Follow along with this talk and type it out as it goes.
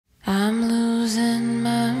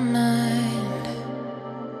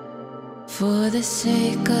For the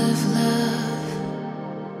sake of love,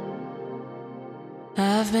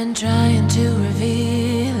 I've been trying to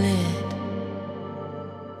reveal it,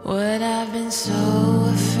 what I've been so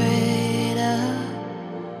afraid of.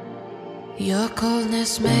 Your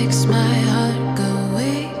coldness makes my heart go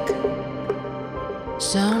weak,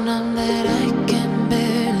 so numb that I can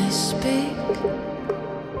barely speak.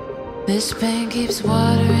 This pain keeps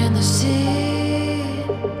water in the sea.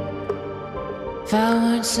 If I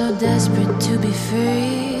weren't so desperate to be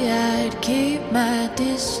free, I'd keep my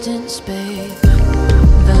distance, babe.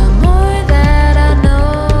 The more that I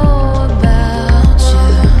know about you,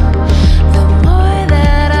 the more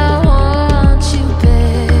that I want you,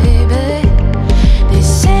 baby. They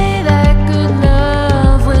say that good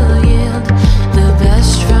love will yield the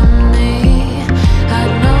best from me. I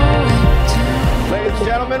know it too. Ladies and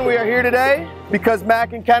gentlemen, we are here today because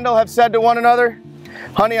Mac and Kendall have said to one another,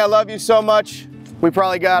 "Honey, I love you so much, we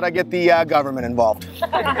probably gotta get the government involved."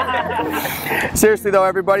 Seriously though,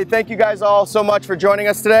 everybody, thank you guys all so much for joining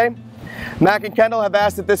us today. Mac and Kendall have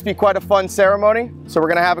asked that this be quite a fun ceremony, so we're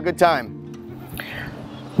gonna have a good time.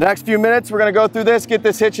 The next few minutes, we're gonna go through this, get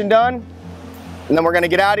this hitching done, and then we're gonna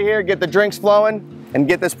get out of here, get the drinks flowing, and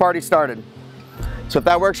get this party started. So if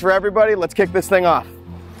that works for everybody, let's kick this thing off.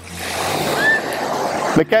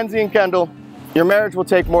 Mackenzie and Kendall, your marriage will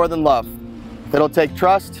take more than love. It'll take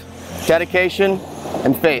trust, dedication,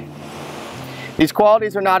 and faith. These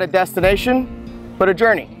qualities are not a destination, but a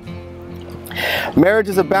journey. Marriage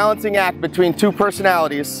is a balancing act between two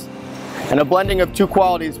personalities and a blending of two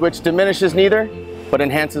qualities which diminishes neither, but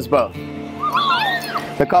enhances both.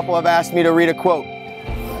 The couple have asked me to read a quote.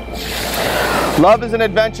 "Love is an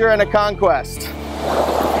adventure and a conquest.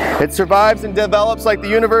 It survives and develops like the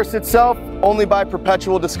universe itself, only by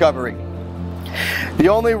perpetual discovery. The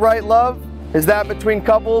only right love is that between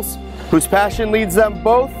couples whose passion leads them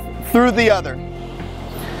both through the other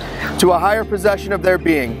to a higher possession of their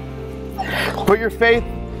being. Put your faith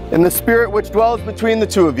in the spirit which dwells between the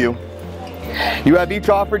two of you. You have each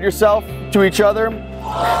offered yourself to each other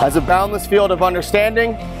as a boundless field of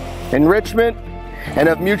understanding, enrichment, and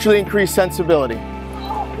of mutually increased sensibility.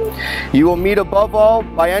 You will meet above all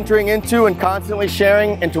by entering into and constantly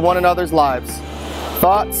sharing into one another's lives,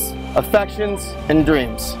 thoughts, affections, and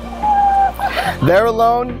dreams. There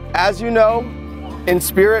alone, as you know, in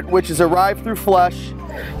spirit which is arrived through flesh,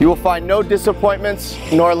 you will find no disappointments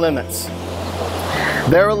nor limits.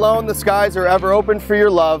 There alone the skies are ever open for your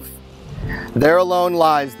love. There alone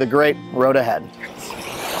lies the great road ahead."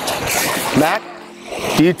 Mac,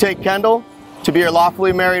 do you take Kendall to be your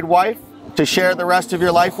lawfully married wife to share the rest of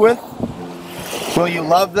your life with? Will you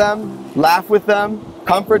love them, laugh with them,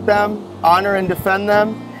 comfort them, honor and defend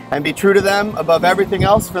them, and be true to them above everything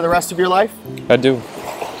else for the rest of your life? I do.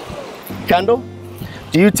 Kendall,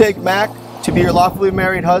 do you take Mac to be your lawfully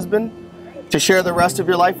married husband to share the rest of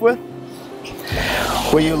your life with?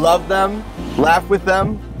 Will you love them, laugh with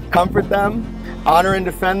them, comfort them, honor and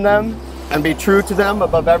defend them, and be true to them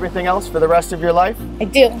above everything else for the rest of your life? I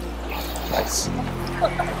do. Nice.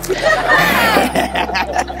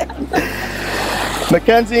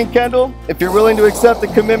 Mackenzie and Kendall, if you're willing to accept the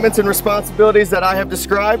commitments and responsibilities that I have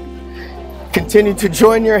described, continue to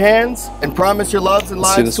join your hands and promise your loves and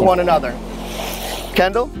lives to one another.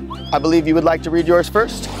 Kendall, I believe you would like to read yours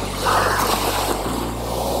first.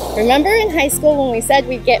 Remember in high school when we said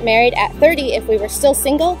we'd get married at 30 if we were still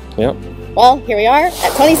single? Yep. Well, here we are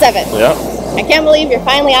at 27. Yep. I can't believe you're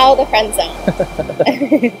finally out of the friend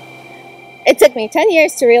zone. It took me 10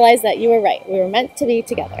 years to realize that you were right. We were meant to be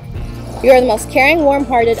together. You are the most caring,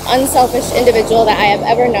 warm-hearted, unselfish individual that I have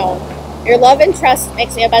ever known. Your love and trust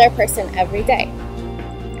makes me a better person every day.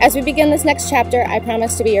 As we begin this next chapter, I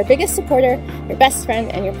promise to be your biggest supporter, your best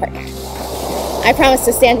friend, and your partner. I promise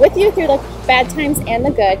to stand with you through the bad times and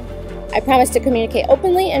the good. I promise to communicate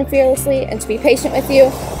openly and fearlessly and to be patient with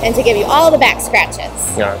you and to give you all the back scratches.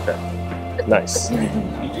 Yeah, okay. Nice.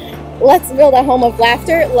 Let's build a home of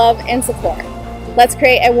laughter, love, and support. Let's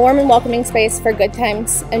create a warm and welcoming space for good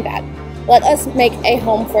times and bad. Let us make a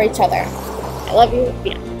home for each other. I love you,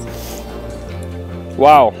 beyond.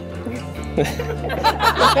 Wow.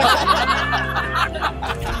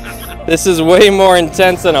 This is way more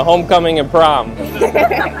intense than a homecoming and prom.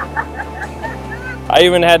 I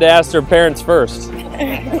even had to ask their parents first.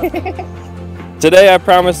 Today I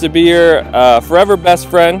promise to be your forever best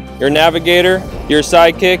friend, your navigator, your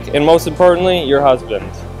sidekick, and most importantly, your husband.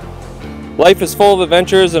 Life is full of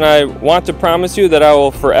adventures, and I want to promise you that I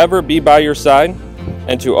will forever be by your side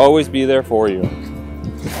and to always be there for you.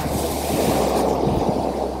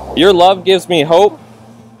 Your love gives me hope.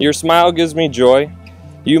 Your smile gives me joy.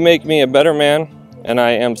 You make me a better man, and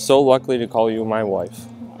I am so lucky to call you my wife.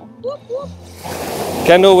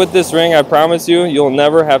 Kendall, with this ring, I promise you, you'll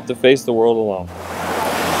never have to face the world alone.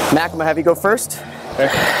 Mac, I'm gonna have you go first. Okay.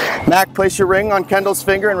 Mac, place your ring on Kendall's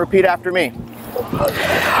finger and repeat after me.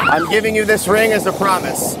 I'm giving you this ring as a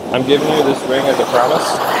promise. I'm giving you this ring as a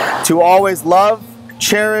promise. To always love,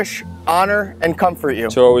 cherish, honor, and comfort you.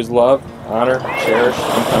 To always love, honor, cherish,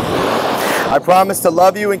 and comfort you. I promise to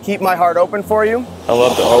love you and keep my heart open for you. I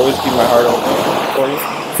love to always keep my heart open for you.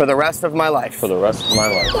 For the rest of my life. For the rest of my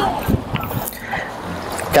life.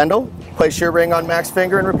 Kendall, place your ring on Mac's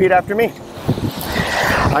finger and repeat after me.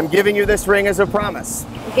 I'm giving you this ring as a promise.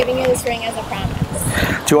 I'm giving you this ring as a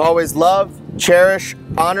promise. To always love, cherish,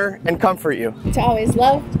 honor, and comfort you. To always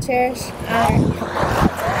love, cherish, honor.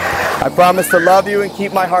 I promise to love you and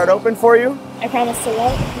keep my heart open for you. I promise to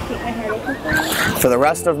love and keep my heart open for you. For the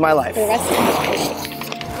rest of my life. For the rest of my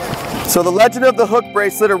life. So the legend of the hook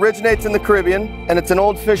bracelet originates in the Caribbean, and it's an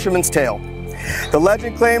old fisherman's tale. The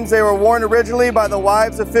legend claims they were worn originally by the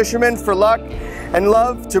wives of fishermen for luck and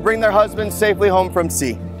love to bring their husbands safely home from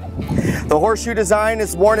sea. The horseshoe design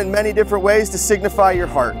is worn in many different ways to signify your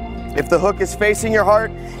heart. If the hook is facing your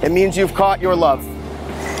heart, it means you've caught your love.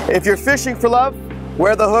 If you're fishing for love,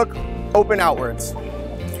 wear the hook open outwards.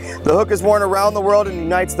 The hook is worn around the world and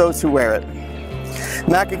unites those who wear it.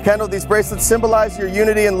 Mac and Kendall, these bracelets symbolize your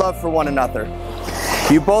unity and love for one another.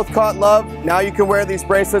 You both caught love, now you can wear these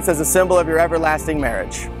bracelets as a symbol of your everlasting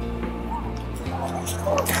marriage.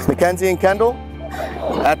 Mackenzie and Kendall,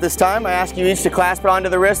 at this time I ask you each to clasp it onto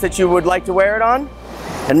the wrist that you would like to wear it on,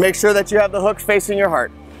 and make sure that you have the hook facing your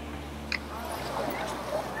heart.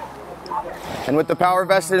 And with the power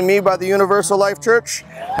vested in me by the Universal Life Church,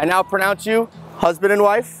 I now pronounce you husband and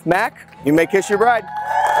wife. Mac, you may kiss your bride.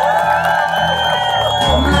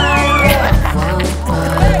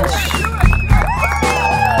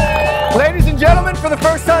 Ladies and gentlemen, for the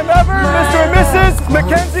first time ever, Mr. and Mrs.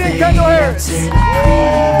 Mackenzie and Kendall Harris.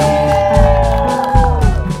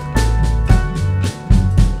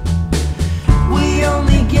 We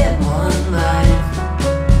only get one life.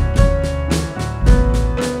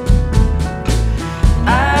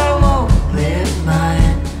 I won't live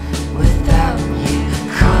mine without you.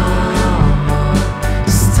 Come on,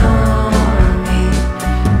 stormy.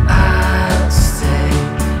 I'll stay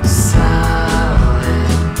solid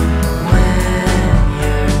when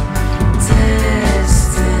you're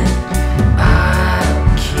distant.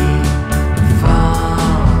 I'll keep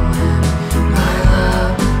falling. My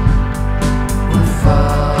love will fall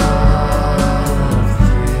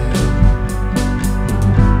through.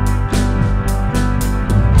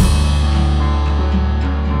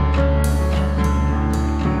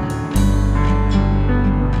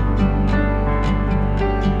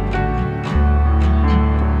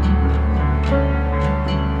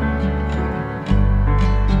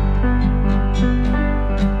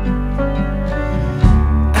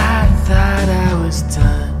 I thought I was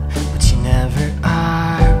done, but you never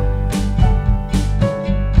are.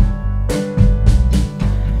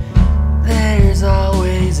 There's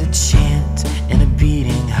always a chant and a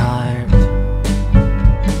beating heart.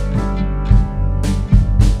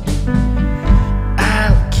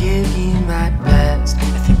 I'll give you my best, I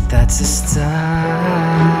think that's a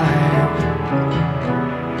start.